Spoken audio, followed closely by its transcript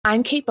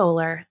I'm Kate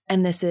Bowler,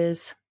 and this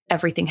is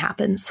Everything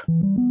Happens.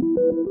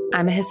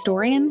 I'm a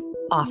historian,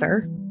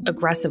 author,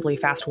 aggressively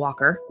fast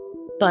walker,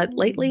 but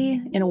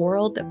lately, in a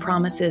world that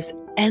promises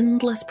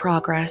endless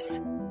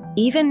progress,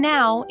 even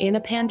now in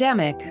a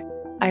pandemic,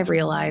 I've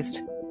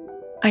realized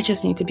I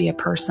just need to be a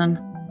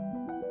person.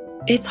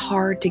 It's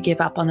hard to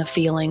give up on the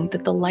feeling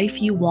that the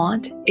life you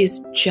want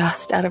is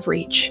just out of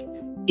reach,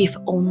 if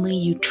only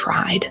you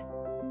tried.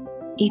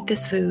 Eat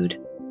this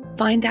food,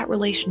 find that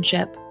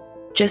relationship,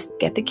 just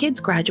get the kids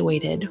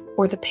graduated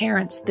or the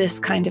parents this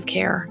kind of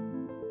care.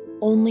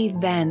 Only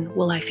then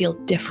will I feel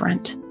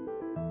different,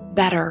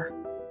 better,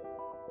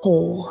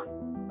 whole.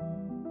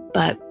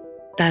 But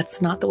that's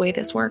not the way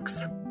this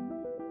works.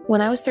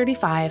 When I was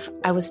 35,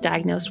 I was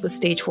diagnosed with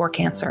stage 4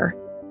 cancer.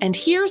 And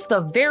here's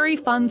the very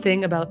fun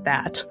thing about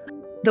that.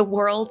 The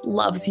world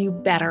loves you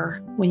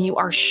better when you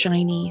are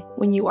shiny,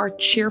 when you are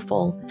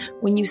cheerful,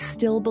 when you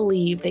still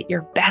believe that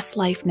your best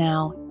life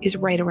now is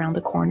right around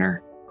the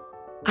corner.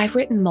 I've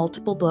written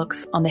multiple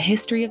books on the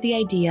history of the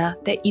idea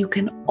that you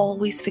can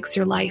always fix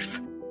your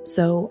life,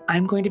 so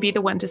I'm going to be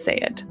the one to say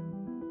it.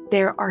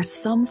 There are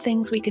some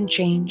things we can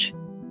change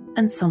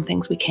and some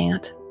things we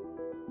can't.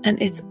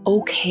 And it's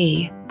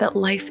okay that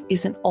life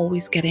isn't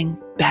always getting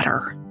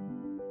better.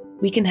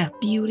 We can have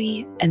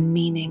beauty and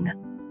meaning,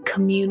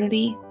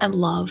 community and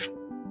love,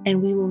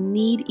 and we will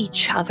need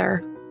each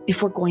other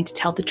if we're going to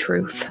tell the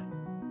truth.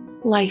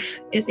 Life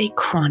is a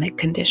chronic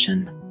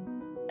condition,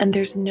 and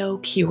there's no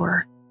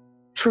cure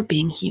for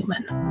being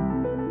human.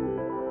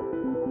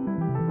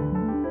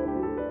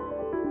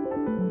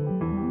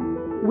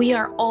 We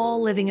are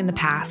all living in the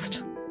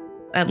past,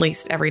 at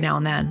least every now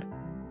and then.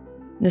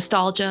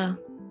 Nostalgia,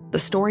 the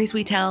stories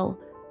we tell,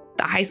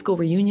 the high school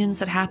reunions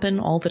that happen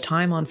all the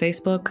time on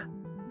Facebook.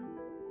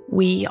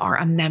 We are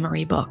a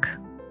memory book.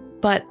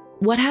 But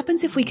what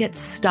happens if we get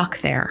stuck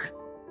there?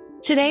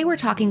 Today, we're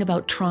talking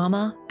about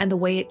trauma and the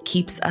way it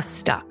keeps us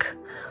stuck.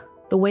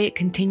 The way it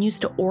continues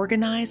to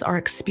organize our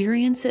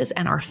experiences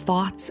and our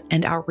thoughts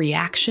and our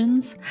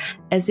reactions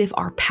as if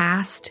our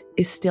past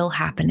is still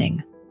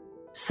happening.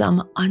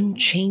 Some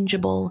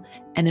unchangeable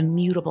and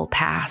immutable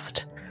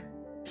past.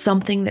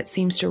 Something that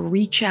seems to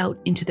reach out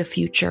into the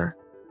future,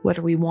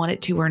 whether we want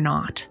it to or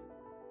not.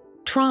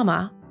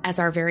 Trauma, as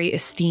our very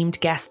esteemed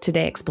guest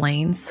today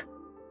explains,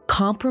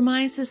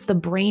 compromises the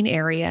brain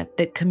area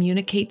that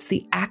communicates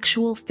the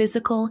actual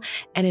physical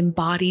and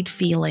embodied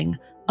feeling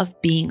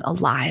of being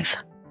alive.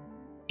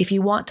 If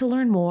you want to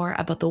learn more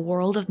about the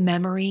world of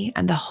memory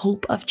and the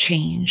hope of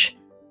change,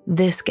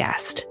 this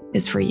guest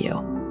is for you.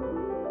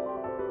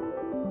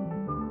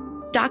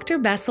 Dr.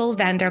 Bessel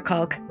van der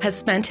Kolk has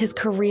spent his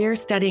career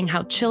studying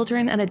how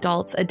children and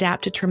adults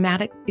adapt to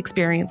traumatic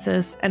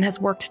experiences and has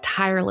worked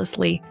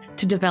tirelessly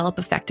to develop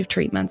effective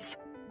treatments.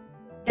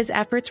 His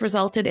efforts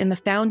resulted in the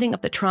founding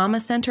of the Trauma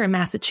Center in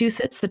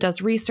Massachusetts that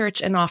does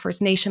research and offers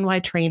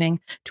nationwide training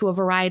to a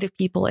variety of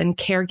people in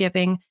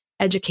caregiving,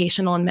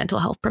 educational, and mental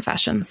health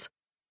professions.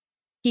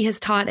 He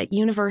has taught at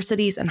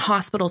universities and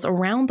hospitals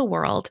around the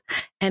world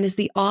and is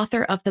the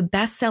author of the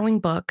best-selling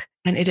book,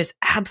 and it is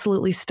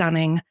absolutely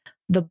stunning,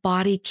 The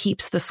Body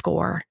Keeps the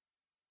Score: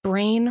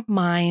 Brain,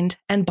 Mind,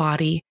 and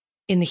Body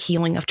in the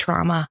Healing of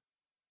Trauma.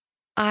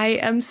 I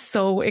am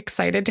so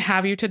excited to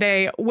have you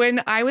today.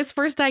 When I was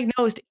first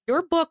diagnosed,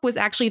 your book was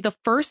actually the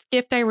first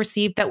gift I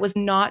received that was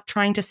not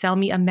trying to sell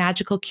me a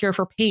magical cure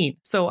for pain.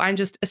 So I'm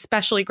just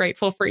especially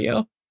grateful for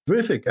you.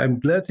 Terrific. I'm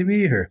glad to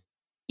be here.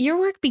 Your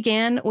work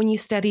began when you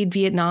studied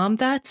Vietnam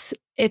vets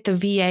at the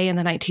VA in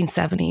the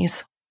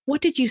 1970s.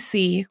 What did you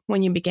see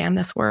when you began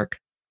this work?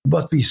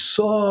 What we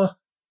saw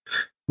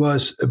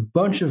was a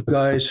bunch of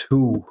guys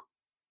who,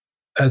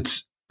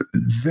 at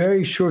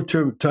very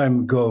short-term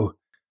time ago,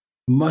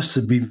 must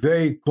have been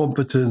very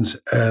competent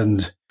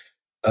and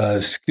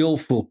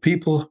skillful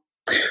people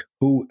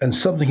who, and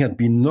something had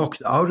been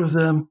knocked out of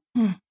them,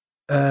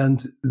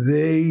 and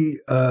they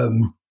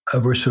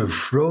were sort of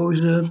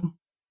frozen,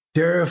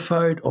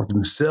 terrified of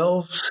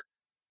themselves,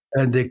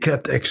 and they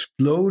kept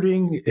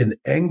exploding in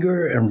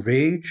anger and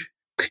rage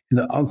in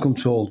an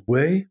uncontrolled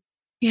way.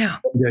 Yeah.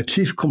 Their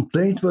chief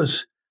complaint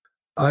was,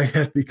 I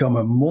have become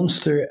a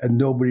monster and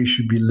nobody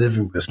should be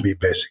living with me,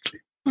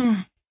 basically.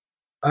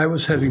 I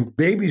was having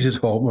babies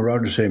at home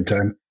around the same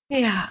time.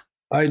 Yeah.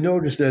 I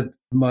noticed that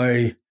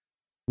my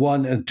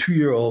 1 and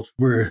 2-year-olds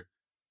were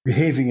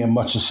behaving in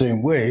much the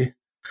same way.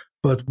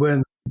 But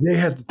when they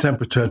had the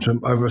temper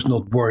tantrum, I was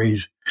not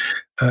worried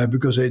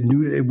because I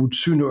knew they would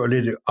sooner or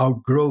later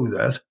outgrow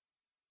that.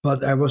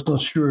 But I was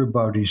not sure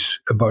about these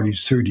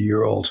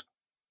 30-year-old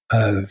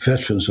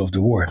veterans of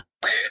the war.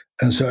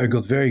 And so I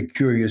got very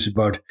curious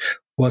about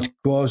what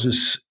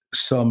causes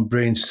some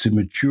brains to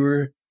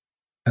mature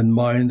and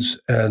minds,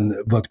 and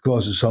what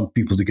causes some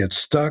people to get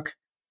stuck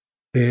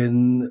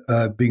in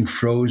being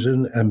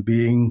frozen and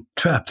being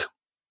trapped.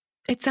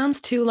 It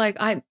sounds too like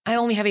I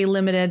only have a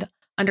limited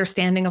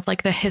understanding of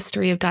like the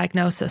history of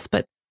diagnosis,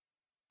 but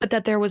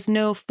that there was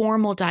no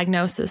formal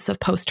diagnosis of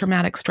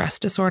post-traumatic stress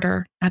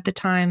disorder at the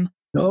time.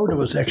 No, there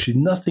was actually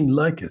nothing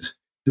like it.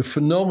 The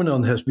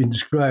phenomenon has been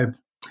described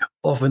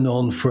off and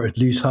on for at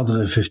least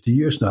 150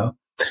 years now,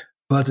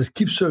 but it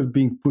keeps sort of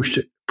being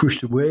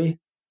pushed away.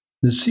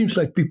 And it seems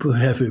like people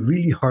have a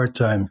really hard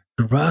time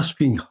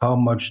grasping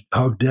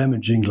how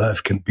damaging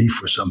life can be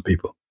for some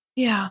people.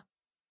 Yeah.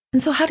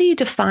 And so how do you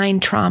define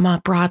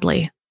trauma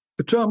broadly?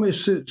 The trauma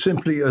is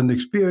simply an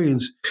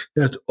experience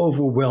that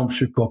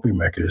overwhelms your coping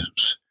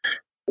mechanisms.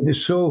 It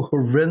is so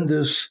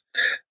horrendous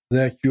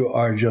that you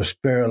are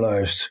just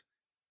paralyzed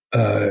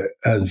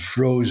and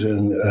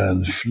frozen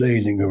and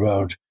flailing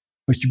around,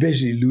 but you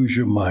basically lose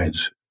your mind.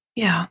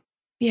 Yeah.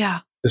 Yeah.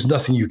 There's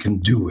nothing you can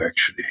do,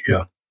 actually.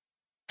 Yeah.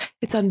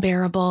 It's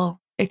unbearable.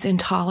 It's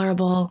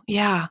intolerable.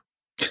 Yeah.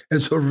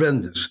 It's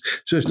horrendous.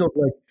 So it's not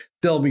like,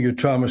 tell me your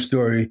trauma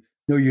story.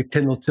 No, you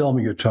cannot tell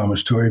me your trauma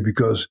story,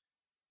 because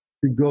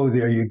you go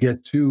there, you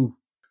get too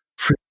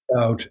freaked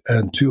out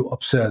and too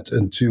upset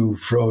and too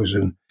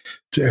frozen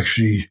to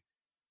actually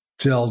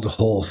tell the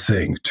whole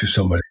thing to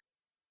somebody.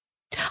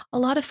 A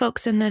lot of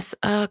folks in this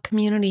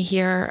community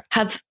here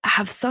have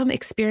some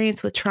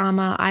experience with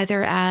trauma,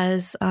 either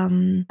as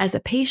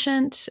a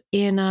patient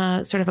in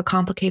a sort of a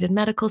complicated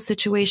medical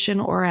situation,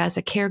 or as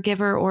a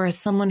caregiver, or as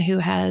someone who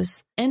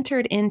has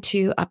entered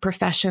into a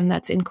profession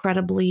that's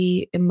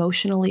incredibly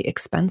emotionally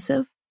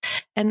expensive.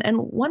 And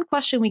one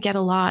question we get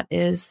a lot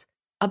is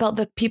about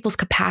the people's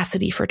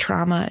capacity for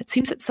trauma. It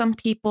seems that some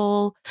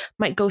people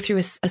might go through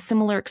a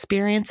similar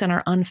experience and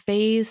are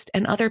unfazed,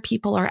 and other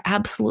people are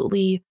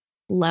absolutely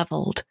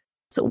leveled.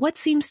 So what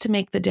seems to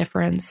make the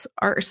difference?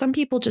 Are some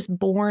people just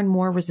born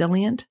more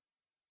resilient?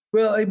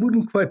 Well, I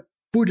wouldn't quite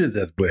put it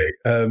that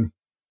way.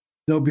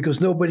 No, because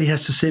nobody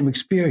has the same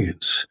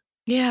experience.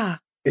 Yeah.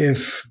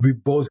 If we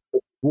both go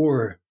to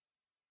war,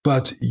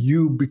 but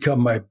you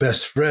become my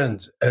best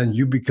friend and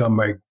you become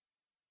my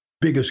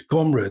biggest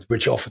comrade,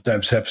 which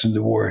oftentimes happens in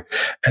the war,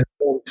 and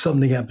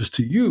something happens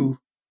to you,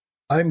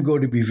 I'm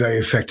going to be very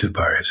affected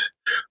by it.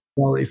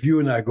 Well, if you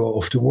and I go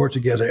off to war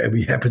together and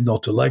we happen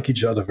not to like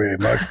each other very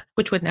much,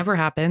 which would never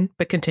happen,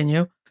 but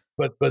continue.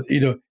 But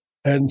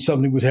and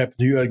something would happen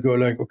to you, I'd go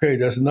like, okay,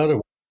 there's another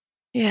one.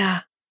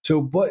 Yeah.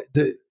 So, but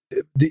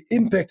the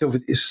impact of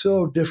it is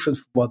so different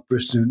from one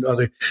person to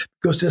another,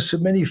 because there's so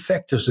many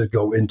factors that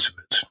go into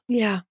it.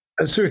 Yeah.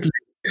 And certainly,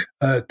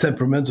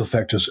 temperamental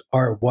factors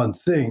are one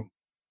thing.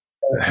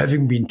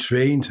 Having been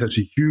trained makes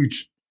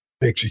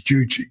a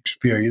huge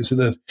experience. And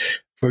that,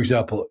 for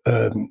example,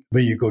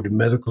 when you go to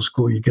medical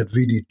school, you get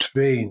really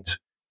trained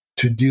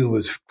to deal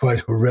with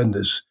quite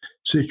horrendous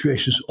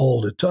situations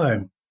all the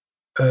time.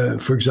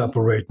 For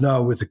example, right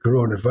now with the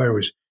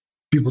coronavirus,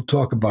 people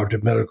talk about the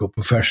medical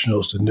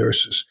professionals, the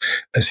nurses,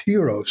 as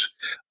heroes.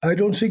 I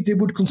don't think they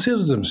would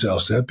consider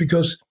themselves that,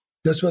 because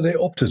that's what they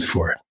opted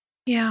for.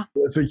 Yeah.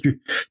 That's what you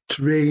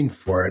train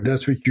for.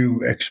 That's what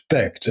you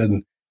expect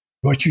and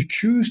what you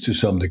choose to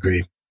some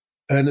degree.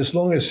 And as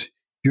long as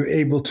you're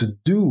able to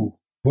do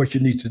what you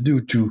need to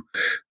do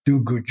a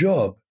good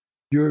job,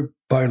 you're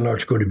by and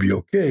large going to be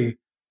okay.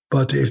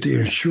 But if the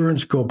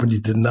insurance company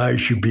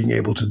denies you being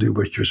able to do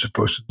what you're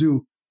supposed to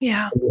do,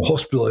 yeah, and the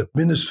hospital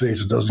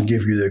administrator doesn't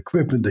give you the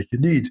equipment that you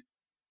need,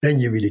 then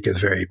you really get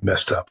very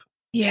messed up.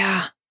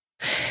 Yeah.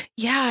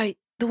 Yeah.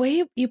 The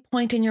way you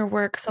point in your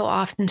work so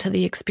often to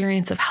the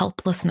experience of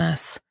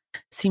helplessness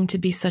seemed to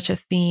be such a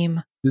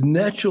theme. The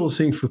natural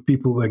thing for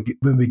people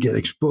when we get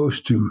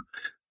exposed to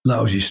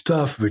lousy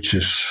stuff, which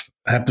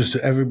happens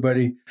to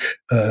everybody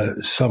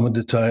some of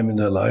the time in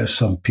their lives,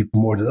 some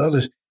people more than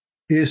others,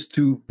 is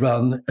to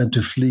run and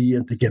to flee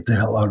and to get the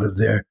hell out of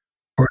there,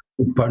 or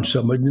to punch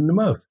somebody in the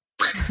mouth,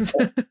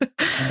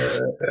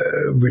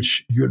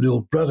 which your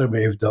little brother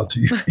may have done to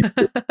you.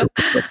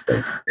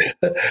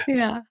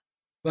 Yeah.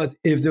 But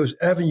if those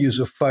avenues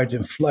of fight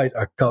and flight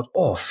are cut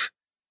off,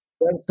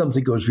 then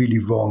something goes really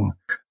wrong.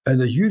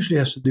 And it usually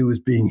has to do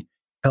with being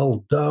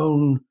held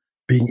down,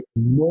 being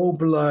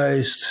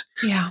immobilized.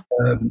 Yeah.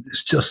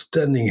 It's just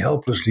standing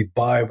helplessly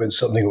by when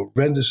something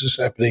horrendous is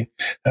happening.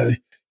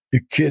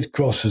 Your kid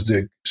crosses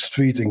the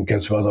street and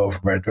gets run over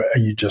by a driver,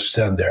 and you just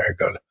stand there and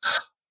go,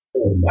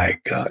 oh my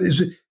God.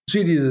 It's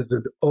really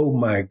the oh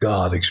my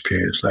God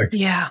experience. Like,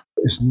 yeah,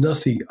 there's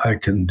nothing I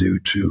can do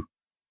to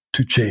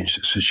change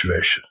the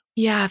situation.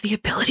 Yeah, the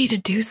ability to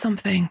do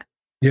something.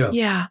 Yeah.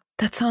 Yeah,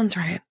 that sounds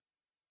right.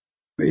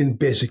 In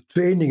basic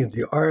training in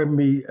the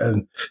army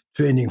and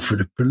training for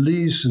the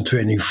police and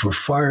training for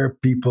fire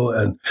people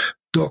and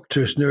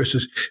doctors,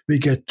 nurses, we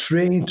get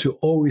trained to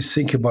always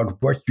think about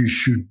what you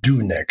should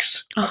do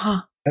next.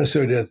 Uh-huh. And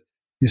so that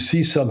you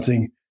see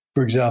something,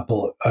 for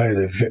example, I had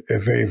a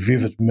very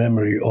vivid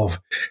memory of,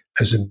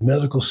 as a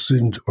medical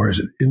student or as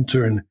an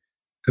intern,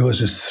 there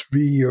was a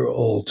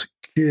 3-year-old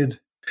kid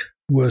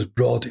who was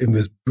brought in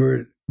with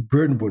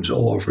burn wounds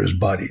all over his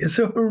body. It's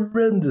a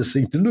horrendous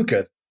thing to look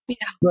at. Yeah.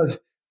 But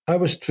I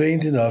was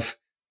trained enough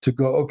to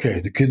go,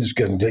 okay, the kid is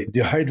getting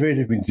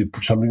dehydrated. We need to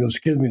put something on the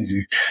skin. We need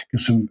to get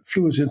some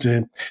fluids into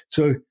him.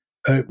 So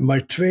my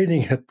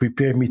training had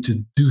prepared me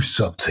to do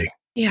something.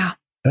 Yeah.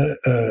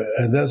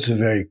 And that's a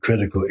very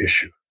critical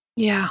issue.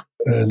 Yeah.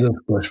 And of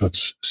course, what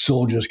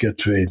soldiers get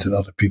trained and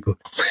other people.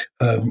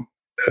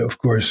 Of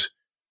course,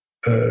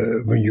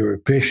 when you're a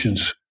patient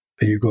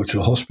and you go to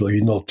the hospital,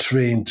 you're not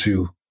trained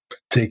to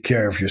take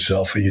care of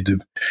yourself, and you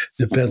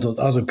depend on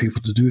other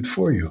people to do it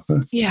for you.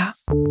 Huh? Yeah.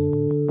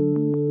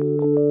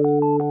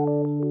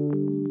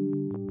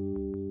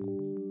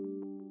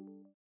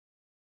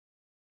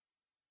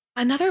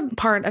 Another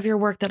part of your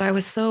work that I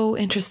was so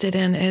interested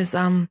in is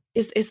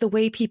the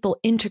way people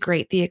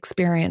integrate the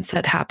experience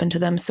that happened to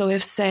them. So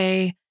if,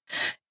 say,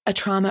 a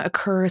trauma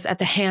occurs at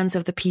the hands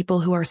of the people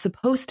who are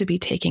supposed to be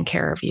taking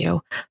care of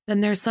you,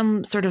 then there's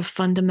some sort of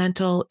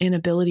fundamental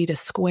inability to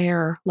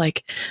square,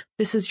 like,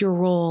 this is your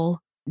role,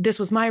 this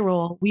was my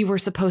role, we were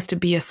supposed to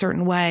be a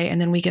certain way, and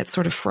then we get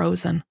sort of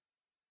frozen.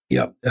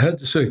 Yeah, I had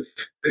to say,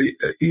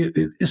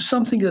 it's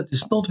something that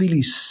is not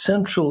really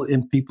central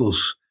in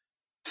people's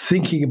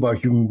thinking about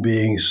human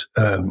beings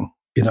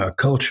in our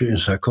culture, in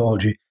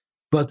psychology,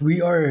 but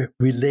we are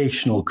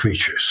relational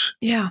creatures.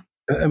 Yeah.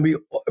 And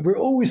we're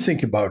always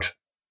thinking about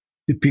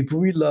the people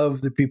we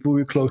love, the people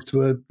we're close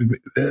to.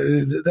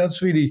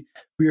 That's really,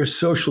 we are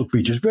social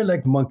creatures. We're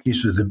like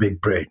monkeys with a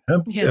big brain.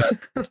 Huh? Yes.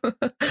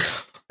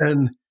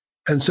 And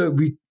so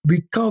we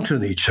count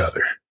on each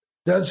other.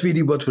 That's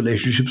really what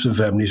relationships and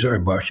families are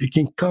about. You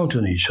can count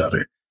on each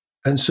other.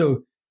 And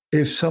so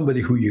if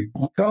somebody who you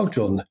count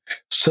on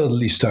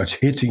suddenly starts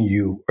hitting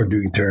you or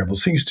doing terrible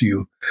things to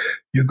you,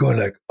 you go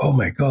like, oh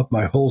my God,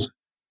 my whole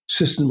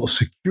system of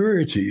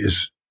security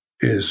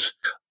is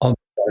on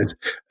the side,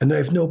 and I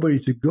have nobody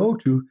to go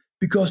to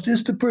because this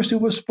is the person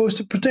who was supposed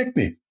to protect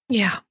me.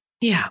 Yeah,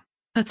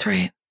 that's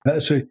right.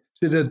 So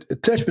that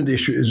attachment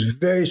issue is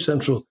very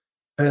central,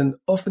 and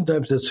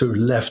oftentimes that's sort of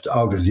left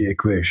out of the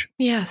equation.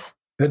 Yes.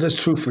 And that's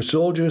true for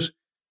soldiers.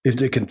 If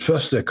they can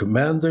trust their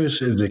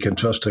commanders, if they can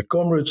trust their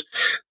comrades,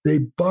 they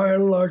by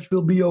and large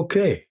will be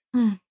okay.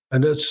 And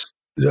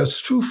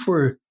that's true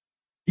for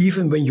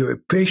even when you're a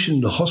patient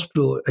in the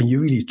hospital and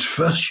you really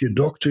trust your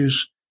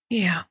doctors.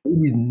 Yeah.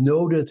 You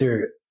know that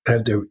they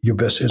have your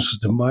best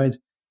interest in mind.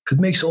 It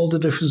makes all the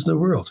difference in the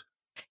world.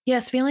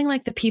 Yes, feeling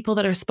like the people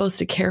that are supposed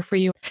to care for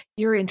you,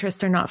 your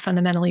interests are not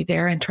fundamentally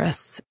their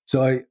interests.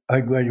 So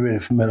I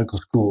graduated from medical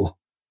school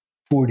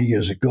 40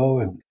 years ago,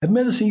 and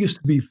medicine used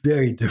to be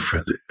very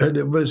different. And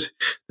there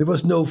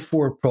was no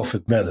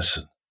for-profit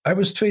medicine. I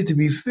was trained to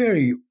be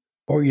very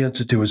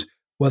oriented towards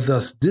what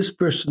does this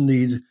person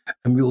need,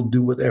 and we'll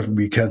do whatever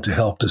we can to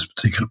help this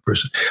particular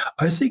person.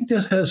 I think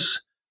that has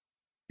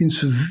been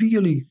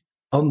severely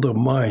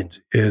undermined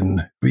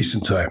in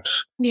recent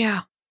times.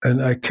 Yeah.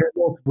 And I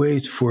cannot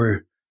wait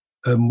for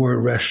a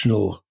more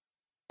rational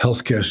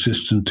healthcare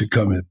system to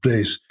come in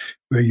place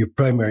where your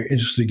primary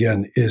interest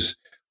again is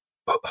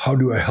how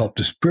do I help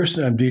this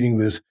person I'm dealing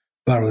with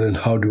rather than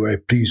how do I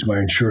please my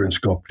insurance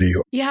company?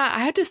 Yeah,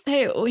 I have to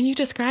say, when you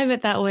describe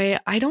it that way,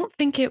 I don't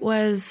think it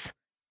was,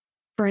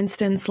 for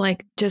instance,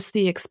 like just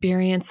the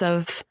experience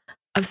of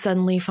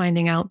suddenly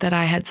finding out that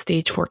I had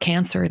stage 4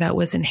 cancer that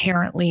was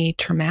inherently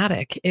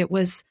traumatic. It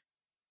was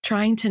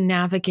trying to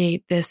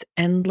navigate this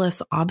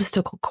endless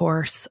obstacle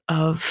course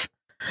of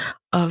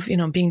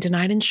being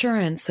denied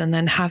insurance and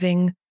then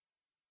having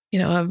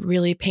a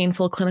really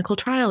painful clinical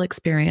trial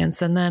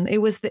experience. And then it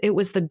was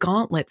the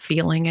gauntlet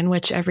feeling in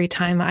which every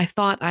time I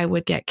thought I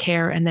would get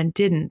care and then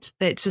didn't,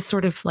 that just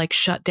sort of like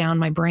shut down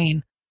my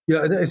brain.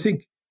 Yeah, and I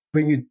think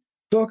when you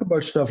talk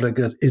about stuff like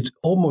that, it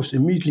almost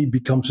immediately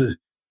becomes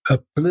a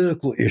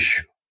political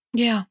issue.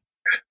 Yeah.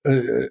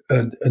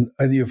 An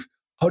idea of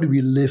how do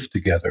we live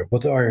together?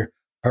 What are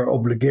our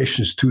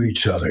obligations to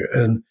each other?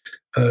 And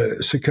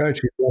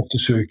psychiatry wants to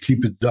sort of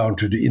keep it down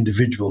to the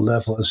individual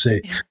level and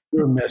say,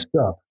 you're messed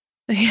up.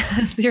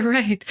 Yes, you're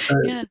right.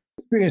 Yeah.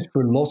 Experience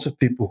for lots of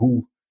people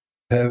who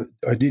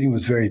are dealing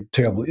with very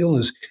terrible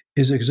illness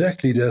is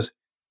exactly that.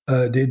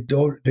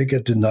 They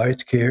get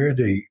denied care,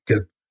 they get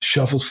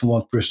shuffled from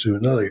one person to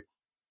another,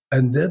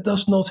 and that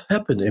does not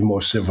happen in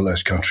most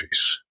civilized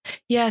countries.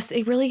 Yes,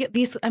 it really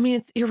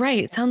you're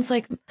right. It sounds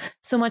like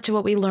so much of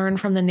what we learn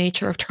from the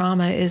nature of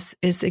trauma is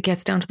it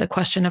gets down to the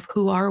question of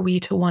who are we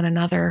to one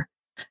another.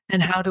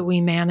 And how do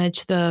we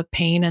manage the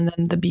pain and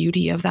then the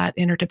beauty of that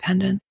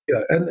interdependence?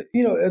 Yeah,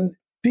 and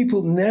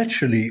people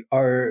naturally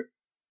are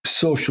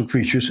social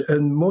creatures,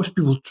 and most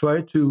people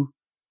try to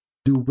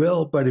do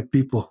well by the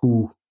people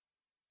who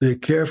they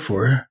care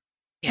for.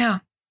 Yeah.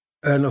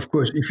 And of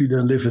course, if you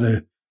then live in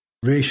a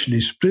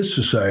racially split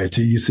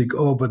society, you think,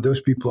 oh, but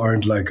those people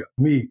aren't like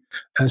me,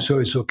 and so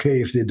it's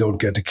okay if they don't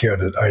get the care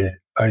that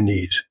I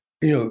need.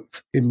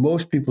 In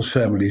most people's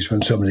families,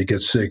 when somebody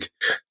gets sick,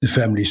 the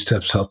family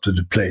steps up to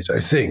the plate, I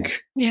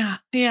think. Yeah,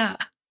 yeah.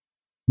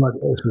 But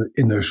also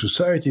in our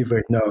society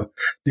right now,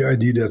 the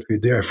idea that we're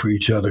there for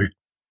each other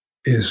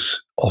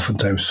is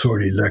oftentimes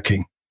sorely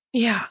lacking.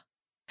 Yeah.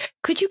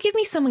 Could you give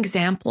me some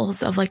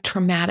examples of like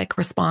traumatic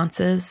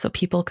responses so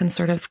people can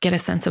sort of get a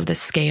sense of the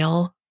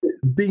scale?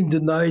 Being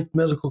denied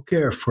medical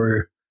care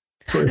for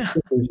illness.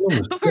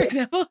 For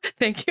example,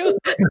 thank you.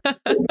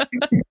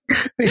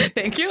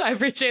 Thank you. I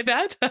appreciate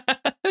that.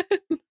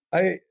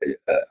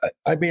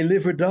 I may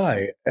live or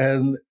die.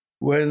 And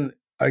when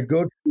I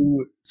go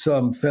to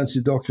some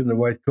fancy doctor in a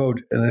white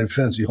coat and in a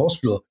fancy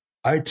hospital,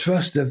 I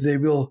trust that they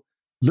will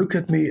look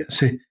at me and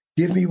say,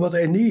 give me what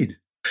I need.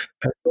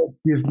 And don't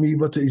give me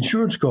what the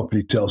insurance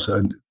company tells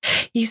me.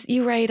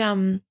 You write,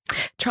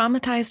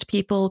 traumatized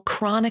people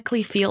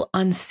chronically feel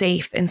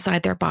unsafe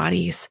inside their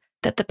bodies,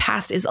 that the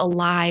past is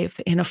alive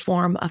in a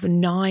form of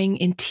gnawing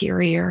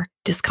interior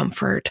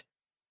discomfort.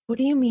 What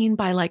do you mean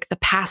by like the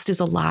past is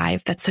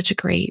alive? That's such a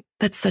great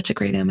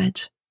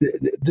image.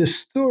 The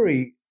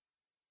story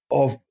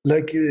of,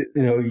 like,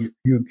 you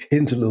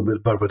hint a little bit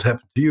about what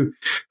happened to you.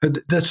 And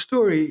that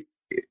story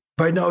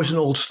by now is an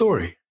old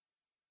story.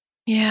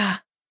 Yeah.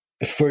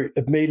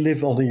 It may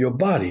live on in your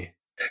body.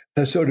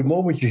 And so the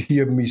moment you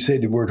hear me say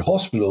the word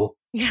hospital,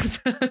 yes,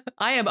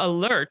 I am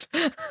alert.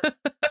 I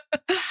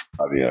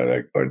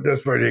mean,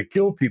 that's where they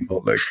kill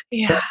people. Like,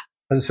 yeah.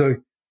 And so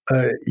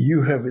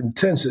you have an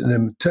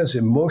intense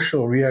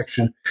emotional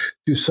reaction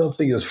to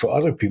something that's for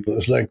other people.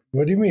 It's like,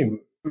 what do you mean?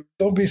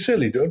 Don't be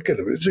silly. Don't get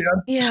it. It's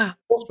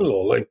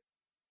hospital. Like,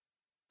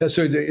 and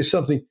so there is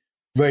something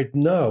right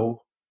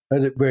now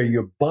where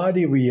your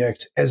body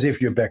reacts as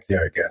if you're back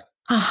there again.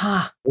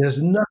 It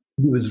has nothing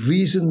to do with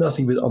reason,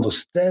 nothing with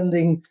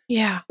understanding.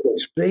 Yeah.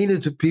 Explain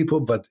it to people,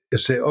 but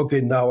say,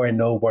 okay, now I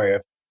know why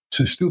I'm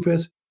so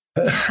stupid.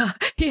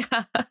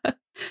 yeah.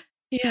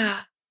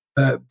 Yeah.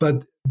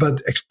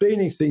 But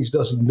explaining things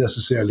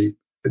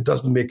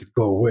doesn't make it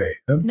go away.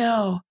 Huh?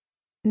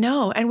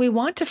 No. And we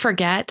want to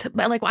forget,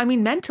 but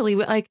mentally,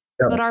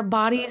 but our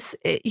bodies,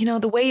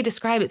 the way you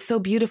describe it so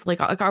beautifully,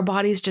 like our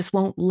bodies just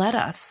won't let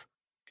us.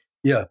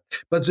 Yeah.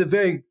 But it's a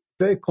very,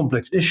 very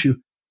complex issue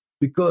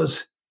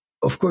because,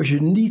 of course, you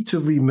need to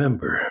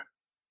remember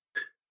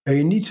and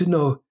you need to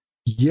know,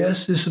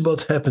 yes, this is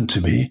what happened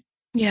to me.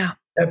 Yeah.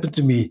 Happened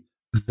to me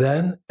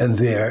then and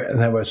there,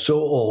 and I was so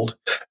old.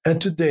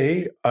 And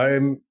today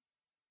I'm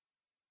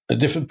a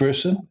different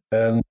person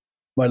and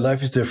my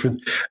life is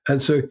different.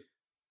 And so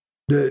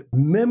the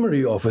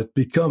memory of it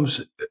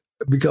becomes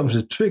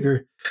a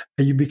trigger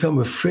and you become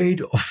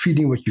afraid of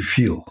feeling what you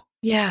feel.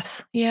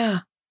 Yes. Yeah.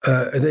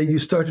 And then you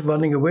start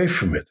running away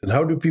from it. And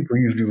how do people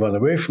usually run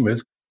away from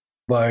it?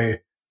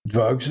 By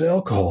drugs and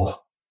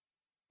alcohol.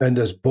 And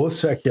there's both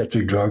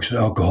psychiatric drugs and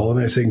alcohol.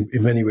 And I think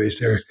in many ways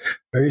they're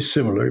very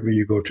similar. When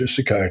you go to a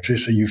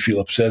psychiatrist and you feel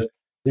upset,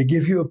 they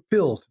give you a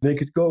pill to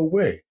make it go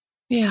away.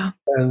 Yeah.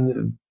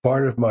 And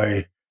part of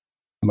my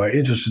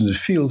interest in this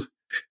field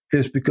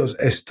is because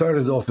I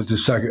started off as a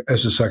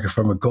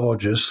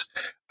psychopharmacologist.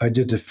 I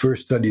did the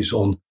first studies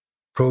on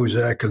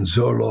Prozac and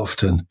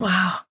Zoloft and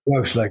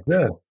drugs like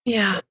that.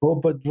 Yeah. Oh,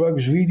 but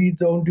drugs really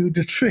don't do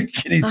the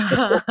trick. You need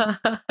to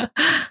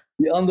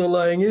the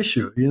underlying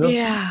issue,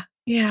 Yeah.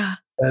 Yeah.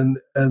 And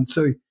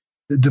so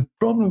the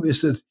problem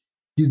is that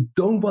you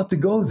don't want to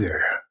go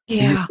there.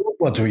 Yeah. You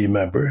don't want to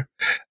remember.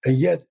 And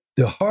yet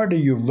the harder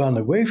you run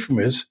away from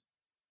it,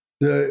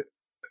 the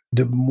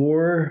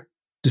more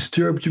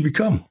disturbed you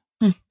become.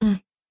 Mm-hmm.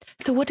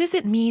 So what does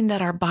it mean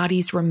that our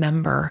bodies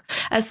remember?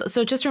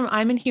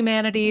 I'm in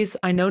humanities.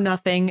 I know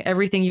nothing.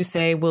 Everything you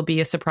say will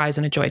be a surprise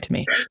and a joy to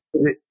me.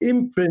 The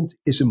imprint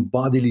is in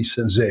bodily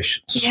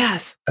sensations.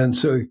 Yes. And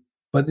so,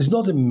 but it's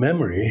not a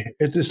memory.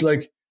 It is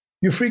like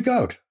you freak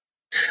out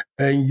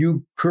and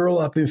you curl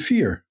up in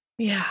fear.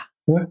 Yeah.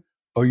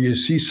 Or you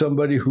see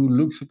somebody who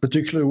looks a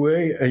particular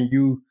way and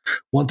you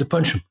want to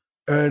punch him.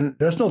 And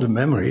that's not a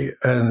memory.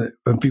 And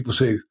when people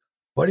say,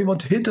 why do you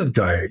want to hit that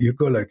guy? You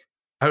go like,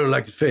 I don't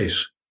like his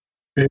face.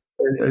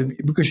 And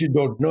because you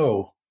don't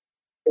know.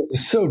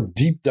 It's so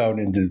deep down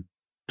in the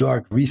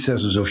dark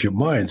recesses of your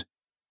mind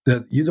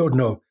that you don't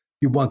know.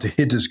 You want to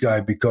hit this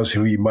guy because he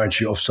reminds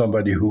you of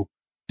somebody who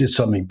did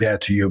something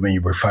bad to you when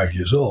you were 5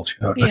 years old.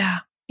 Yeah.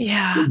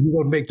 Yeah. You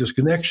don't make those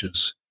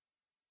connections.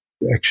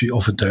 Actually,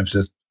 oftentimes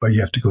that's why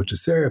you have to go to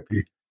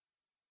therapy.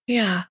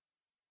 Yeah.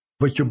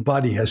 What your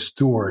body has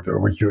stored or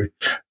what your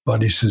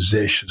body's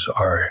sensations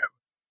are.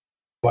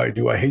 Why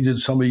do I hate that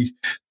somebody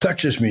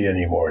touches me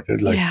anymore?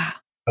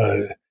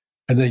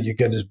 And then you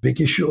get this big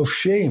issue of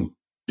shame.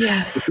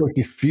 Yes. Because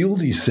you feel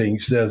these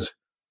things that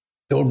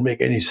don't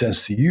make any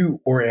sense to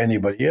you or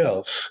anybody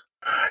else.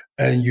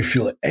 And you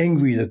feel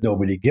angry that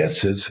nobody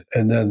gets it.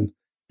 And then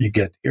you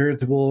get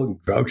irritable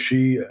and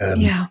grouchy.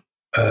 And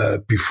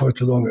before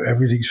too long,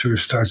 everything sort of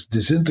starts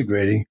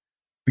disintegrating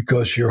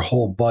because your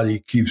whole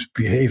body keeps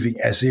behaving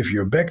as if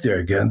you're back there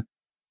again.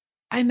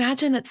 I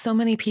imagine that so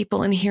many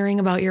people in hearing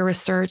about your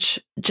research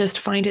just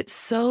find it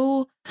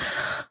so,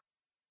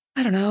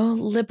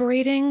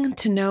 liberating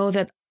to know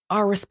that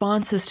our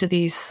responses to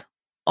these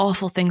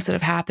awful things that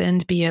have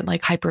happened, be it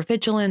like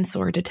hypervigilance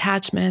or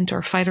detachment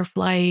or fight or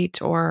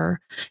flight or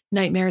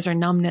nightmares or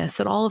numbness,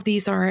 that all of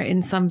these are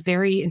in some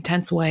very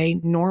intense way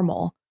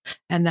normal,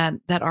 and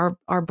that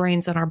our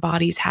brains and our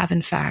bodies have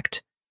in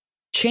fact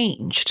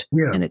changed.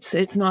 Yeah. And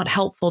it's not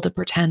helpful to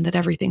pretend that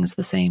everything's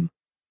the same.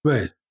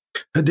 Right.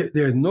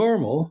 They're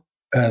normal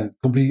and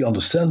completely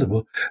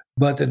understandable,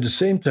 but at the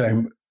same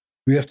time,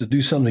 we have to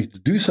do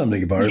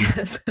something about it.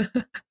 Yes.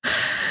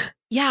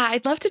 Yeah,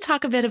 I'd love to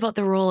talk a bit about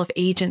the role of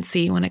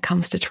agency when it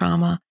comes to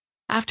trauma.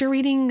 After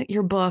reading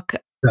your book,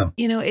 Yeah.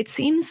 It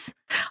seems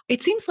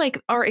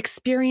like our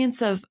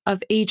experience of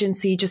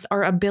agency, just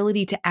our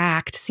ability to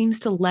act, seems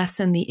to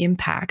lessen the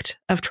impact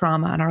of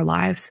trauma in our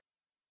lives.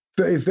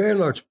 A very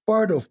large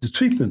part of the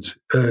treatment,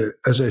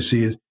 as I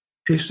see it,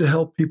 is to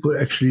help people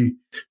actually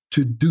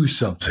to do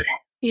something.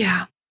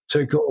 Yeah.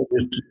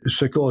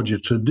 Psychology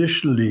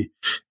traditionally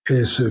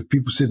is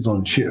people sitting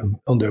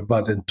on their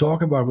butt and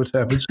talk about what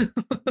happens.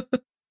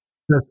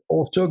 That's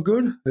also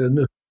good.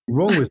 Nothing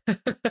wrong with it.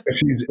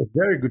 Actually, it's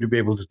very good to be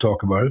able to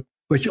talk about it.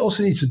 But you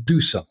also need to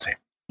do something.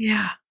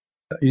 Yeah.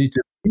 You need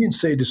to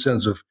reinstate the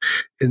sense of,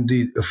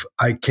 indeed, of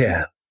I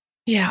can.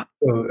 Yeah.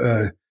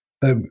 So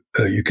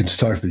you can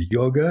start with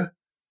yoga,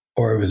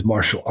 or with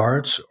martial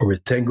arts, or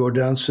with tango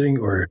dancing,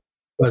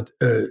 but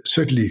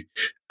certainly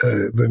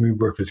when we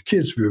work with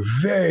kids, we're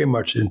very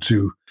much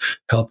into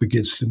helping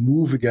kids to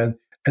move again,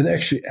 and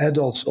actually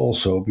adults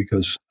also,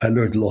 because I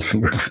learned a lot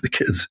from working with the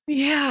kids.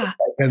 Yeah.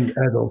 And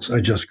adults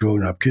are just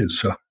grown-up kids,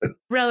 so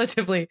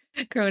Relatively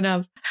grown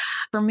up.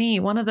 For me,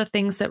 one of the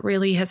things that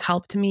really has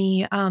helped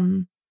me,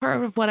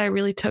 part of what I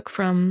really took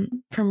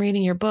from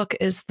reading your book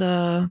is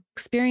the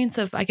experience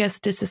of, I guess,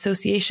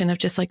 disassociation, of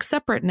just like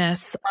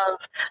separateness,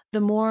 of the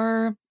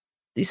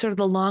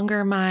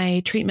longer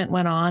my treatment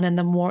went on, and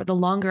the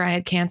longer I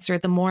had cancer,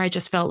 the more I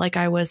just felt like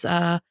I was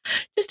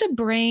just a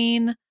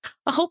brain,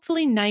 a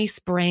hopefully nice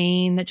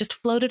brain that just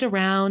floated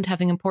around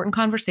having important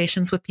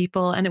conversations with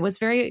people. And it was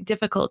very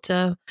difficult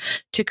to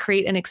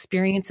create an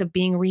experience of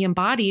being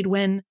re-embodied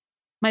when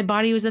my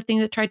body was a thing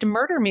that tried to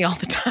murder me all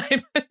the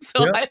time.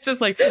 So I was just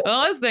like,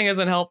 oh, this thing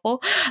isn't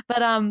helpful.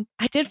 But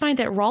I did find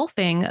that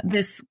rolfing,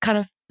 this kind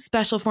of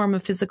special form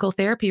of physical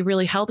therapy,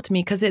 really helped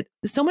me, because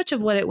so much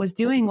of what it was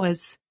doing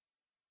was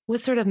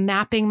sort of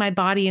mapping my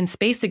body in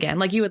space again.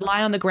 Like, you would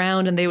lie on the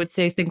ground and they would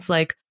say things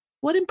like,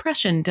 what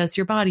impression does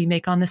your body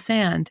make on the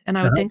sand? And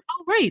I would think,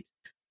 oh, right,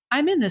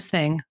 I'm in this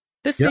thing.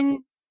 This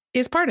thing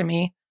is part of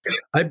me.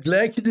 I'm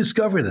glad you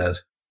discovered that.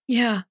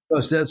 Yeah.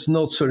 Because that's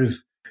not sort of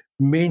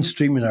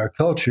mainstream in our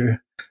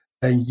culture.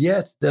 And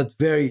yet that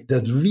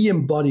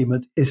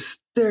re-embodiment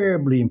is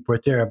terribly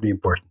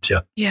important.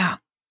 Yeah. Yeah.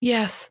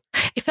 Yes.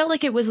 It felt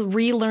like it was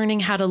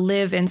relearning how to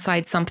live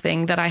inside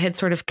something that I had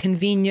sort of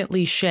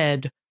conveniently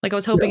shed. Like, I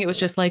was hoping it was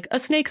just like a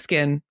snake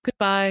skin.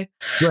 Goodbye.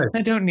 Right.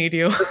 I don't need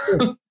you.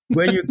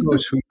 When you go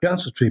through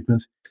cancer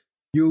treatment,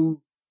 you're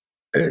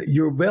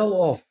well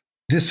off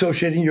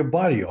dissociating your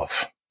body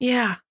off.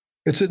 Yeah.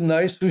 It's a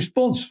nice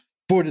response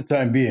for the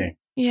time being.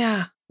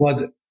 Yeah.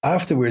 But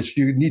afterwards,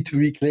 you need to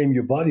reclaim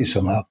your body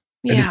somehow.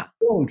 And if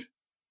you don't,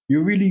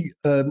 you really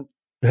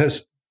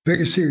has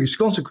very serious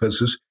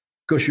consequences,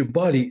 because your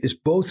body is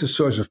both a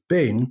source of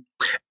pain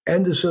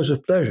and a source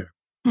of pleasure.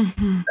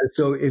 Mm-hmm. And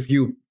so if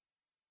you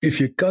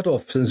cut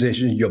off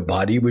sensations in your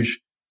body,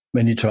 which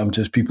many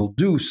traumatized people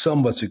do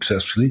somewhat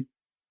successfully,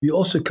 you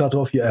also cut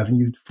off your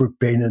avenue for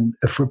pain and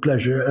for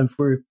pleasure and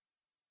for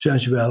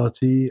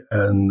sensuality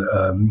and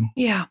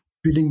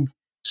feeling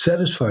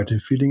satisfied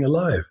and feeling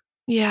alive.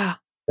 Yeah.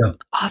 Oh,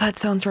 that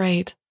sounds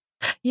right.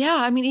 Yeah.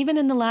 I mean, even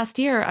in the last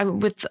year,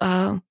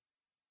 the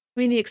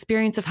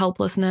experience of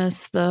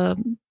helplessness, the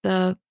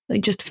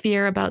just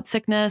fear about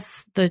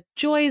sickness, the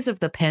joys of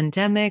the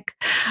pandemic,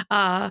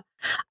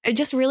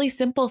 just really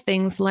simple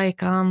things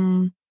like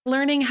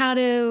learning how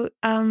to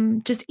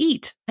just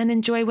eat and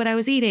enjoy what I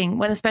was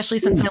eating, especially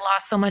since I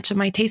lost so much of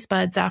my taste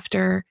buds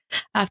after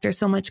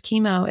so much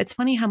chemo. It's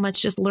funny how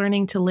much just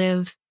learning to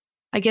live,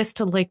 I guess,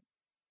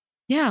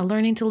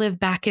 learning to live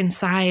back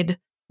inside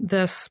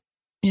this,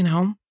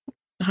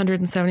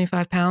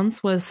 175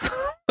 pounds was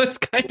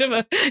kind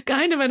of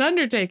an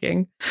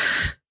undertaking.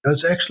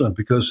 That's excellent,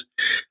 because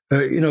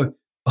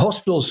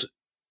hospitals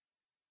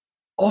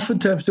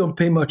oftentimes don't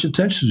pay much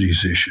attention to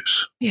these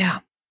issues. Yeah.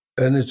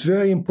 And it's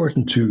very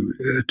important to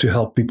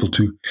help people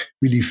to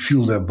really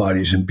feel their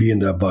bodies and be in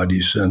their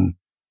bodies and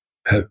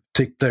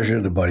take pleasure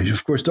in their bodies.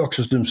 Of course,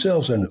 doctors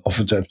themselves are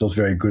oftentimes not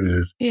very good at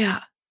it.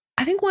 Yeah.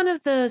 I think one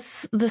of the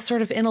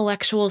sort of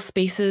intellectual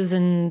spaces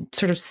and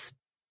sort of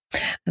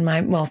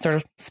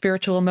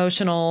spiritual,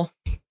 emotional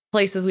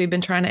places we've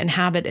been trying to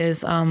inhabit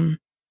is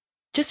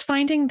just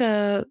finding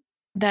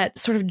that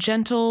sort of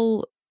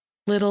gentle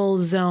little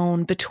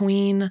zone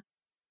between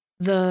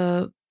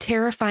the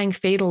terrifying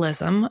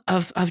fatalism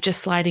of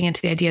just sliding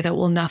into the idea that,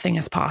 well, nothing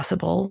is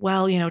possible.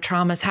 Well,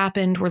 trauma's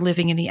happened. We're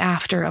living in the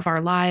after of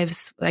our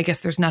lives. I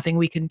guess there's nothing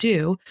we can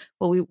do.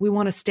 Well, we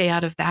want to stay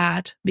out of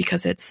that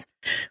because it's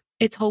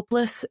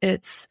hopeless.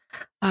 It's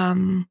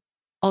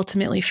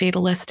ultimately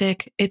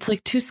fatalistic. It's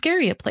like too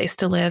scary a place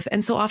to live.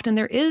 And so often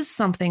there is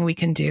something we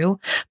can do,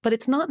 but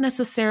it's not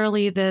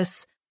necessarily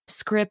this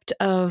script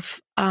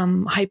of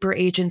hyper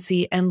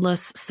agency,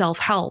 endless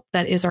self-help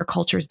that is our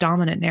culture's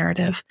dominant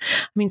narrative.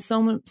 I mean,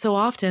 so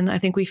often I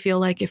think we feel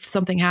like if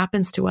something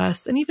happens to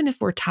us, and even if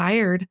we're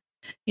tired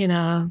in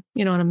a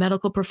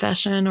medical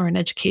profession or an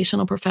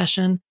educational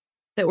profession,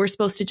 that we're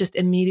supposed to just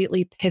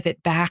immediately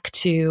pivot back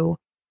to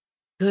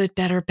good,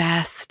 better,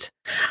 best.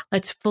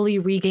 Let's fully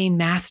regain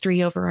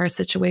mastery over our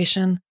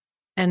situation.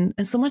 And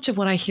so much of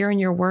what I hear in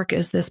your work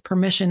is this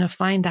permission to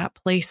find that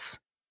place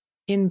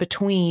in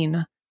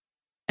between,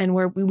 and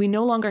where we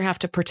no longer have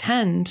to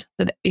pretend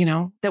that,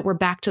 that we're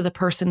back to the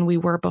person we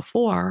were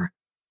before,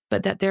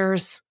 but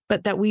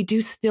that we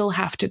do still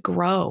have to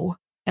grow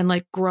and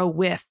like grow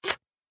with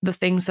the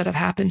things that have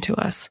happened to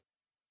us.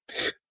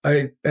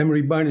 I am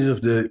reminded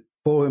of the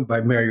poem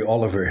by Mary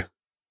Oliver.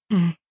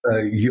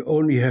 You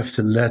only have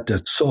to let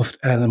that soft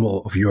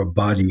animal of your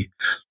body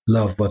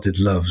love what it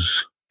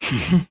loves.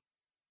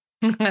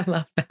 I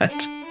love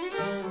that.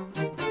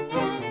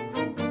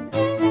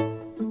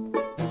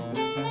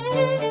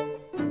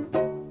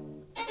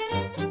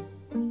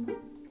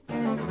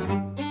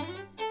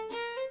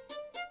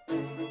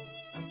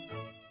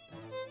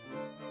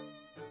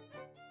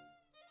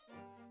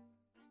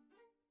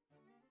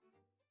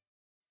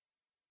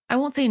 I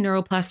won't say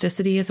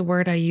neuroplasticity is a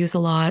word I use a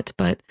lot,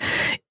 but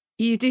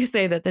you do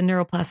say that the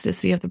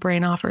neuroplasticity of the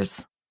brain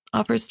offers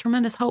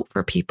tremendous hope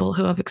for people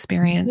who have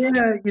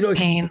experienced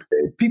pain.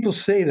 People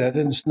say that,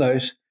 and it's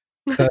nice.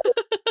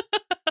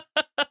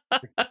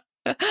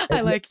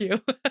 I like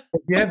you.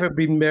 Have you ever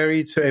been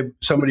married to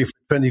somebody for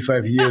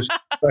 25 years?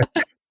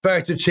 Try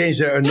to change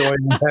their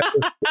annoying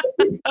habits.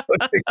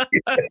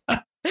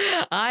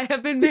 I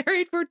have been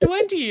married for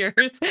 20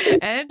 years,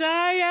 and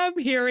I am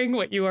hearing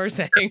what you are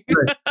saying.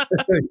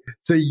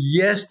 So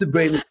yes, the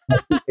brain,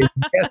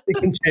 yes, it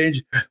can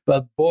change,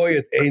 but boy,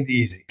 it ain't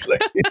easy.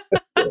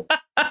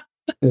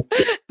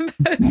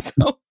 That's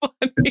so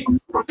funny.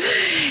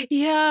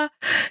 Yeah.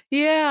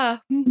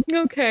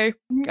 Okay.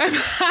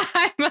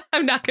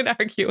 I'm not going to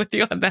argue with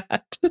you on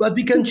that. But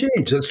we can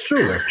change. That's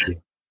true, actually.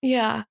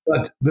 Yeah.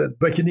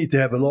 But you need to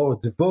have a lot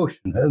of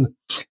devotion,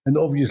 and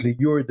obviously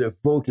you're a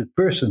devoted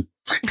person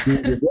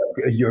in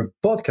your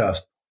podcast.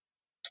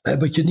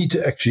 But you need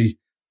to actually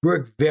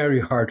work very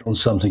hard on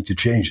something to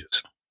change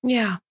it.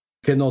 Yeah.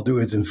 You cannot do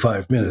it in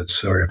 5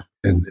 minutes or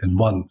in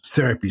one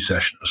therapy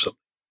session or something.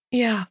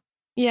 Yeah.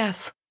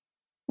 Yes.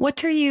 What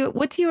to you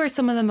are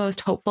some of the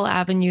most hopeful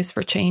avenues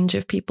for change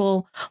if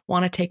people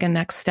want to take a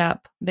next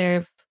step?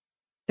 They're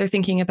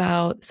thinking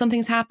about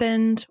something's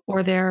happened,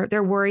 or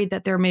they're worried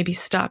that they're maybe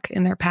stuck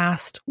in their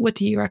past. What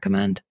do you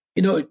recommend?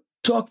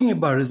 Talking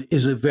about it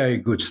is a very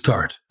good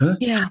start. Huh?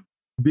 Yeah.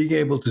 Being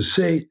able to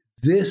say,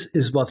 this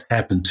is what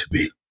happened to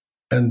me,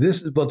 and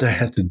this is what I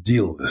had to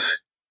deal with,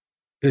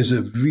 is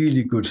a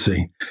really good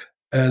thing.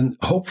 And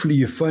hopefully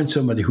you find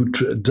somebody who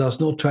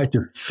does not try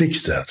to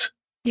fix that.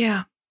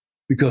 Yeah.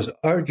 Because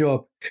our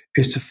job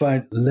is to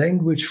find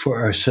language for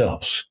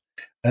ourselves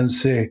and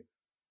say,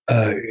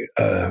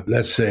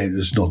 let's say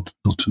it's not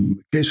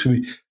the case for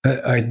me.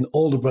 I had an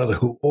older brother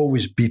who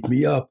always beat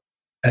me up.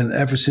 And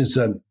ever since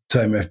that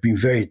time, I've been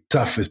very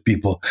tough with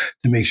people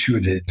to make sure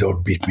that they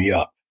don't beat me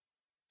up.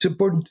 It's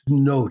important to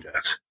know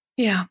that.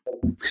 Yeah.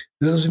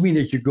 That doesn't mean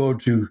that you're going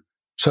to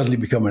suddenly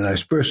become a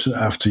nice person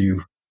after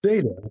you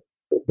say that.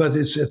 But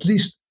it's at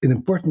least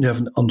important to have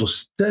an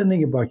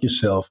understanding about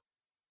yourself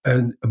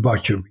and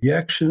about your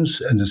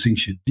reactions and the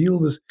things you deal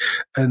with.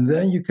 And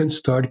then you can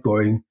start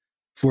going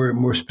for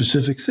more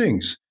specific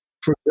things.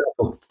 For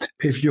example,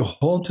 if you're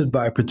haunted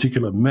by a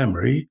particular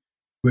memory,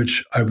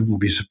 which I wouldn't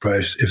be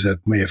surprised if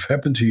that may have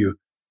happened to you,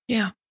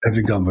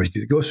 having gone what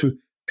you go through,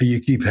 and you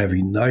keep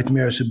having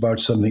nightmares about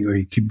something, or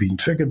you keep being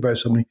triggered by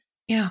something,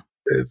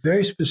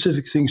 very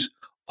specific things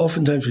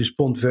oftentimes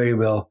respond very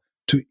well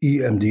to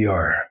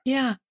EMDR.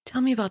 Yeah,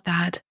 tell me about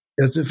that.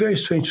 It's a very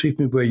strange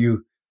treatment where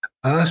you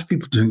ask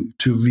people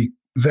to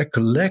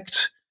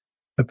recollect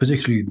a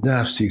particularly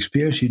nasty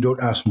experience. You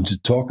don't ask them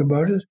to talk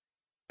about it.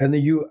 And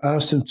then you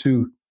ask them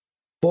to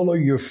follow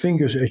your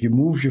fingers as you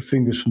move your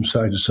fingers from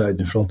side to side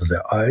in front of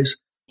their eyes.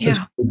 Yeah.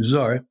 That's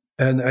bizarre.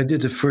 And I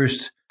did the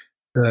first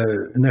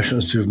National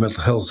Institute of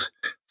Mental Health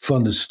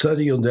funded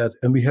study on that,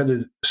 and we had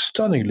a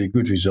stunningly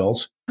good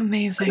results.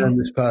 Amazing. And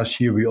this past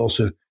year, we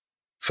also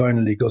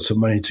finally got some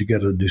money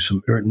together to do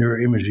some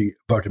neuroimaging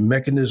about the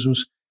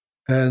mechanisms.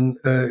 And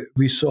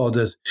we saw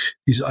that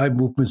these eye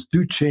movements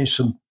do change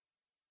some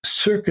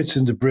circuits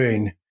in the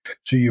brain.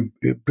 So your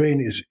brain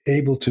is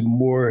able to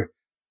more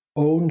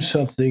own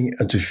something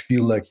and to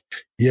feel like,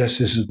 yes,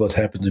 this is what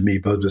happened to me,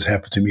 but it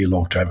happened to me a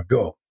long time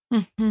ago.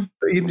 Mm-hmm.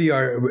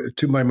 EMDR,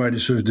 to my mind,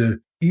 is sort of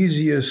the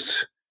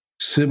easiest,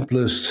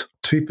 simplest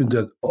treatment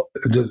that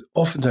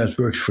oftentimes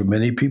works for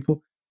many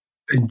people.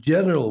 In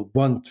general,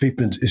 one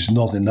treatment is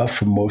not enough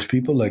for most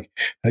people. Like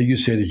how you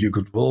say that you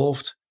got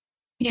Rolfed.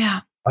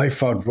 Yeah. I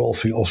found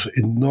Rolfing also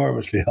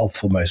enormously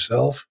helpful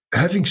myself.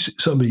 Having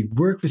somebody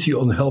work with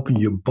you on helping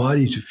your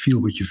body to feel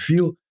what you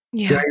feel,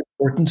 very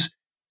important.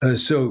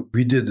 So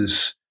we did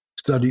this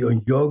study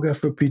on yoga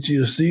for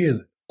PTSD,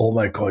 and all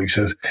my colleagues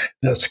said,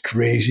 that's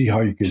crazy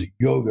how you get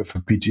yoga for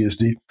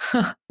PTSD.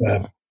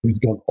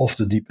 We've gone off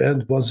the deep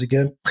end once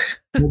again.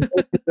 And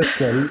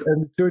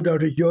it turned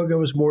out that yoga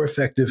was more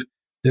effective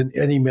than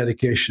any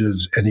medication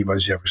that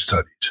anybody's ever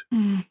studied.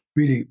 Mm.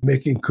 Really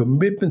making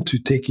commitment to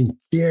taking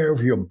care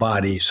of your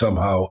body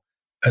somehow,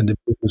 and the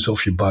movements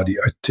of your body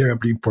are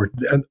terribly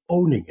important, and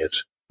owning it.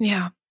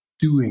 Yeah.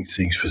 Doing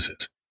things with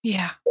it.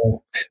 Yeah.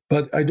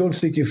 But I don't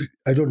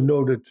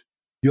know that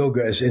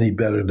yoga is any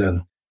better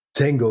than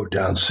tango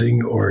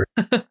dancing or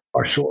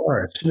martial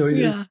arts.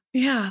 Yeah.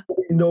 Yeah.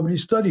 Nobody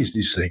studies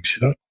these things,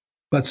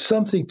 but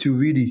something to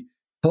really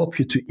help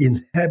you to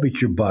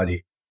inhabit your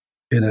body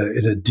in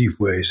a deep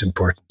way is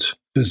important. So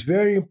it's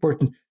very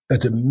important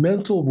that the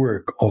mental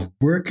work of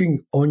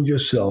working on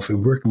yourself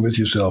and working with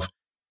yourself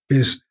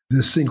is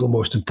the single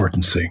most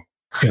important thing.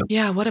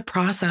 Yeah, what a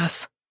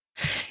process.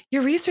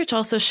 Your research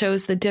also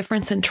shows the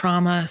difference in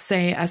trauma,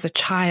 say, as a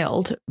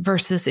child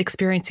versus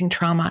experiencing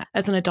trauma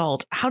as an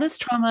adult. How does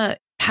trauma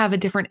have a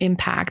different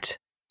impact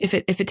if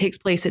it takes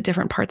place at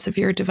different parts of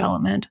your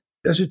development?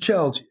 As a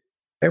child,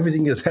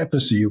 everything that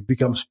happens to you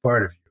becomes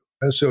part of you.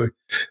 And so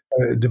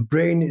the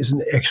brain is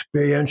an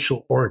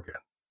experiential organ.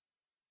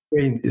 The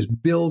brain is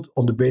built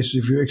on the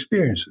basis of your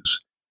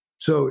experiences.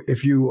 So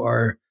if you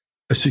are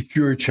a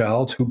secure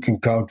child who can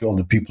count on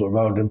the people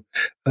around him,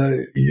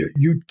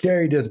 you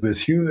carry that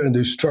with you, and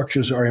the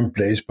structures are in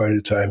place by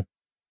the time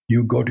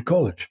you go to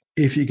college.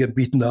 If you get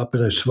beaten up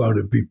and are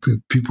surrounded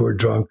people are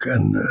drunk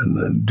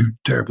and do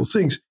terrible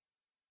things,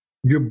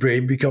 your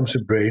brain becomes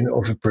the brain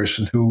of a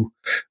person who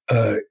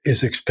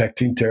is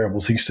expecting terrible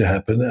things to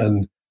happen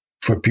and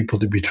for people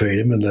to betray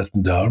them and let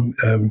them down.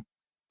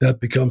 That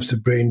becomes the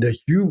brain that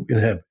you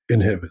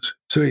inhabit.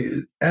 So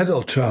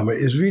adult trauma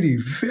is really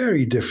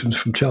very different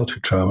from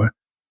childhood trauma.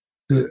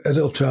 The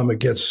adult trauma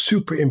gets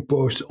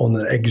superimposed on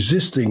an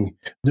existing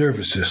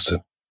nervous system.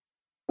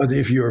 But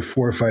if you're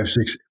 4, 5,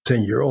 6,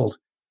 10-year-old,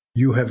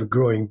 you have a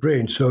growing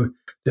brain. So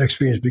the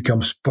experience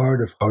becomes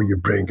part of how your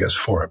brain gets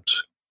formed.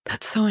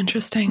 That's so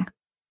interesting.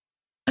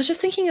 I was just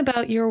thinking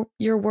about your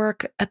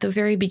work at the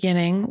very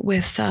beginning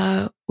with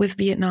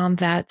Vietnam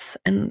vets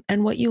and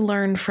what you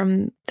learned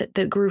from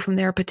that grew from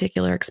their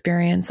particular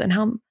experience, and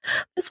how I'm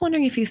just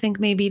wondering if you think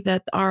maybe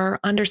that our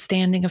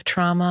understanding of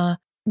trauma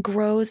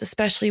grows,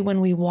 especially when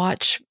we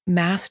watch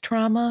mass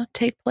trauma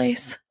take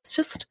place. It's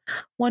just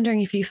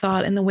wondering if you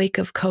thought in the wake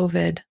of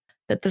COVID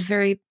that the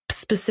very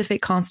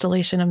specific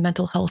constellation of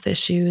mental health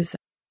issues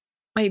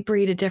might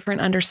breed a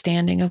different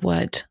understanding of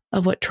what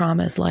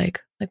trauma is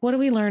like. Like, what do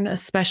we learn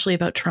especially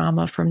about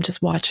trauma from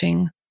just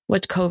watching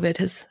what COVID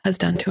has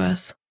done to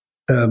us?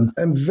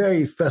 I'm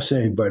very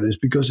fascinated by this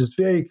because it's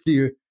very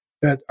clear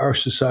that our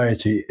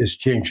society is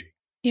changing.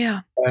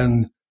 Yeah.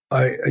 And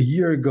a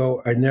year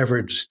ago, I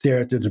never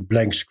stared at a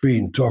blank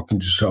screen talking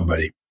to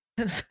somebody.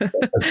 And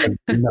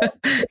I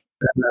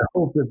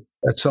hope that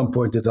at some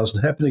point it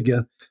doesn't happen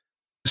again.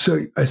 So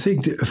I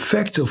think the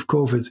effect of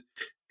COVID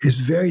is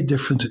very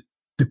different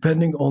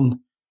depending on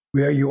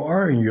where you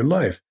are in your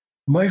life.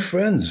 My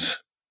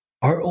friends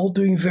are all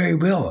doing very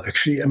well,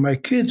 actually, and my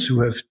kids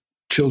who have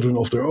children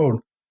of their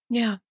own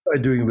are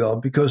doing well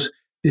because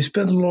they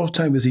spend a lot of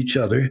time with each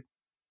other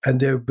and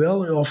they're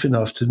well off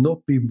enough to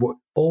not be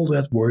all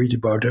that worried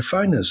about their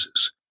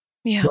finances.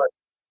 Yeah. But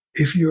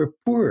if you're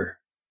poor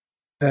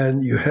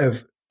and you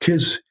have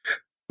kids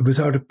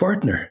without a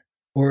partner,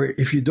 or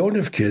if you don't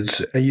have kids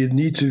and you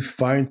need to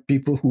find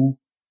people who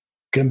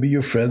can be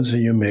your friends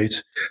and your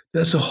mates,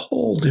 that's a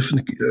whole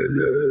different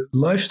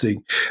life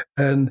thing.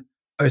 And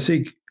I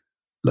think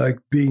like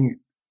being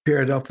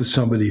paired up with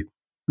somebody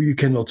who you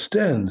cannot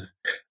stand,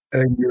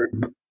 and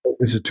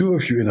there's the two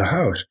of you in a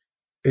house.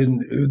 In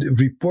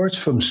reports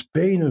from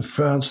Spain and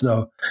France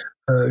now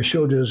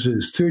show there's a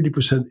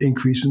 30%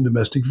 increase in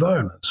domestic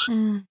violence.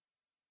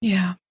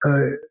 Yeah.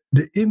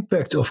 The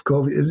impact of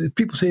COVID,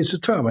 people say it's a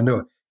trauma.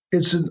 No,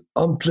 it's an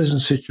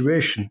unpleasant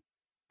situation,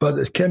 but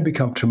it can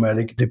become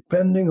traumatic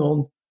depending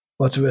on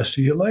what the rest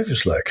of your life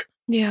is like.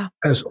 Yeah.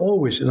 As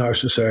always in our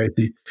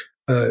society,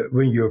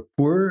 when you're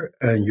poor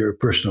and you're a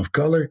person of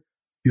color,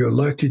 you're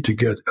likely to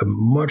get a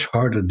much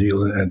harder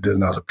deal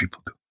than other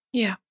people do.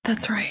 Yeah,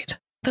 that's right.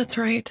 That's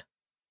right.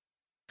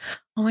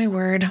 Oh, my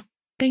word.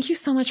 Thank you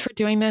so much for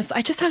doing this.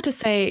 I just have to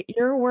say,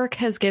 your work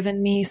has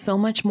given me so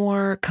much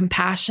more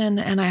compassion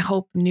and I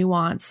hope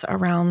nuance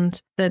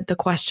around the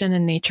question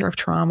and nature of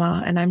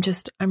trauma. And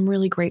I'm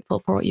really grateful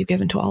for what you've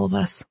given to all of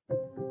us.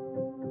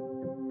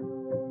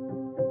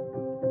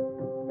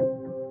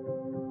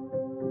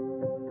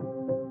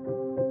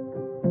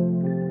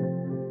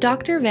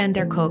 Dr. van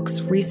der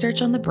Kolk's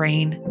research on the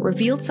brain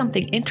revealed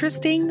something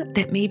interesting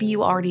that maybe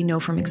you already know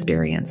from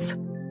experience.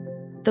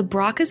 The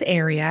Broca's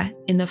area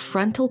in the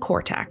frontal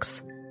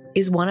cortex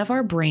is one of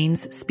our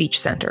brain's speech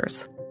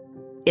centers.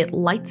 It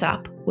lights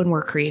up when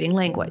we're creating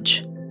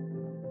language.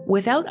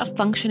 Without a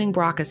functioning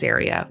Broca's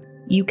area,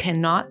 you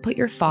cannot put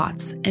your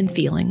thoughts and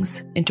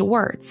feelings into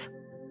words.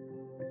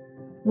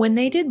 When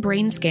they did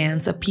brain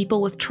scans of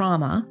people with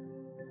trauma,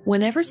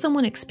 whenever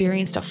someone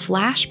experienced a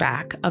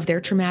flashback of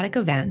their traumatic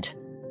event,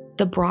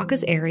 the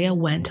Broca's area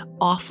went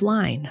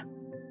offline.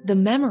 The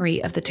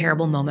memory of the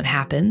terrible moment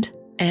happened,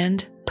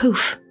 and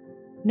poof,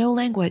 no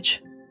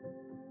language.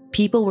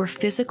 People were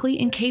physically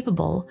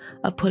incapable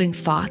of putting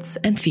thoughts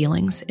and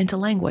feelings into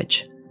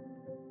language.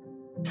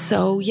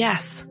 So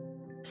yes,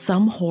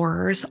 some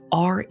horrors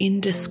are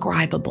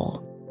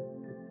indescribable.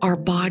 Our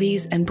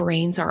bodies and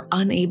brains are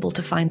unable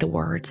to find the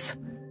words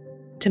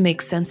to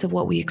make sense of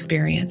what we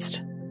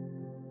experienced.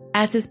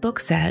 As his book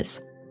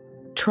says,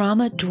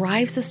 trauma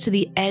drives us to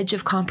the edge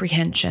of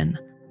comprehension,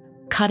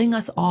 cutting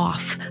us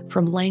off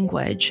from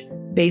language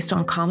based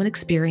on common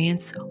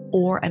experience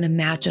or an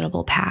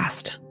imaginable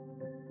past.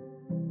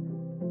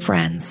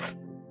 Friends,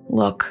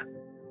 look,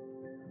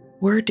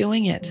 we're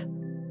doing it.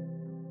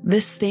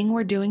 This thing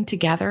we're doing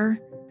together,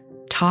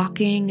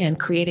 talking and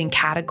creating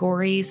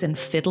categories and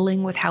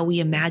fiddling with how we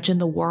imagine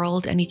the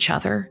world and each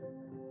other,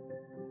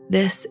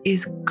 this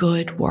is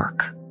good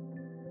work.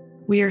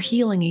 We are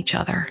healing each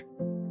other.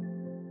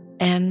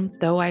 And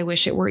though I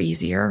wish it were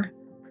easier,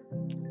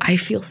 I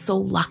feel so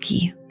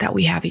lucky that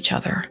we have each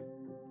other.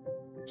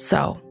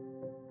 So,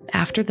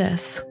 after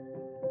this,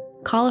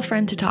 call a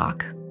friend to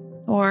talk,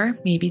 or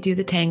maybe do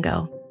the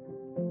tango.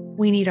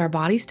 We need our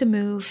bodies to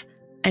move,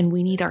 and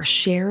we need our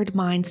shared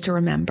minds to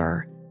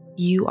remember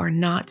you are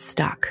not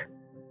stuck.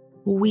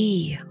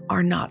 We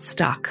are not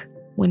stuck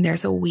when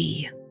there's a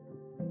we,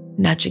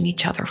 nudging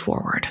each other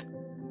forward.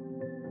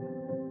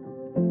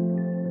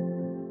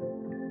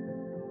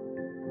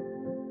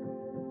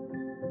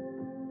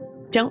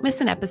 Don't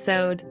miss an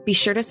episode. Be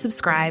sure to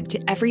subscribe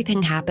to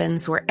Everything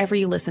Happens wherever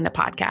you listen to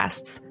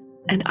podcasts.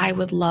 And I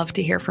would love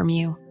to hear from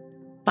you.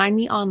 Find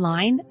me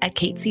online at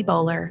Kate C.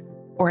 Bowler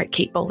or at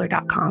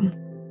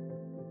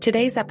katebowler.com.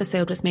 Today's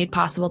episode was made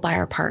possible by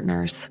our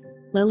partners,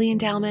 Lilly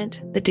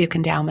Endowment, the Duke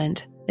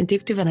Endowment, and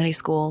Duke Divinity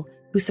School,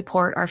 who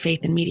support our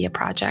Faith in Media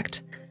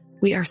project.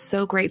 We are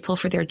so grateful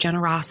for their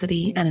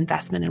generosity and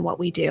investment in what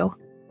we do.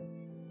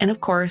 And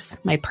of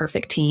course, my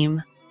perfect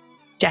team,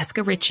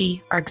 Jessica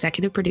Ritchie, our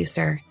executive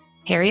producer,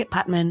 Harriet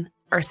Putman,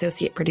 our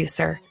associate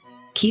producer,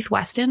 Keith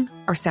Weston,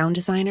 our sound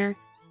designer,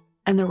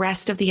 and the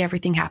rest of the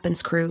Everything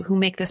Happens crew who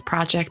make this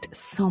project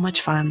so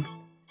much fun.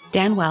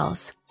 Dan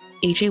Wells,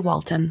 AJ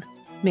Walton,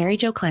 Mary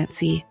Jo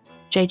Clancy,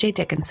 JJ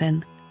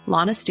Dickinson,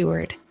 Lana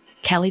Stewart,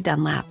 Kelly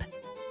Dunlap,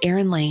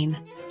 Aaron Lane,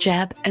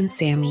 Jeb, and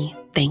Sammy,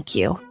 thank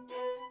you.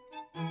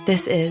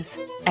 This is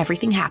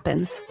Everything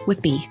Happens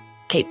with me,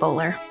 Kate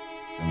Bowler.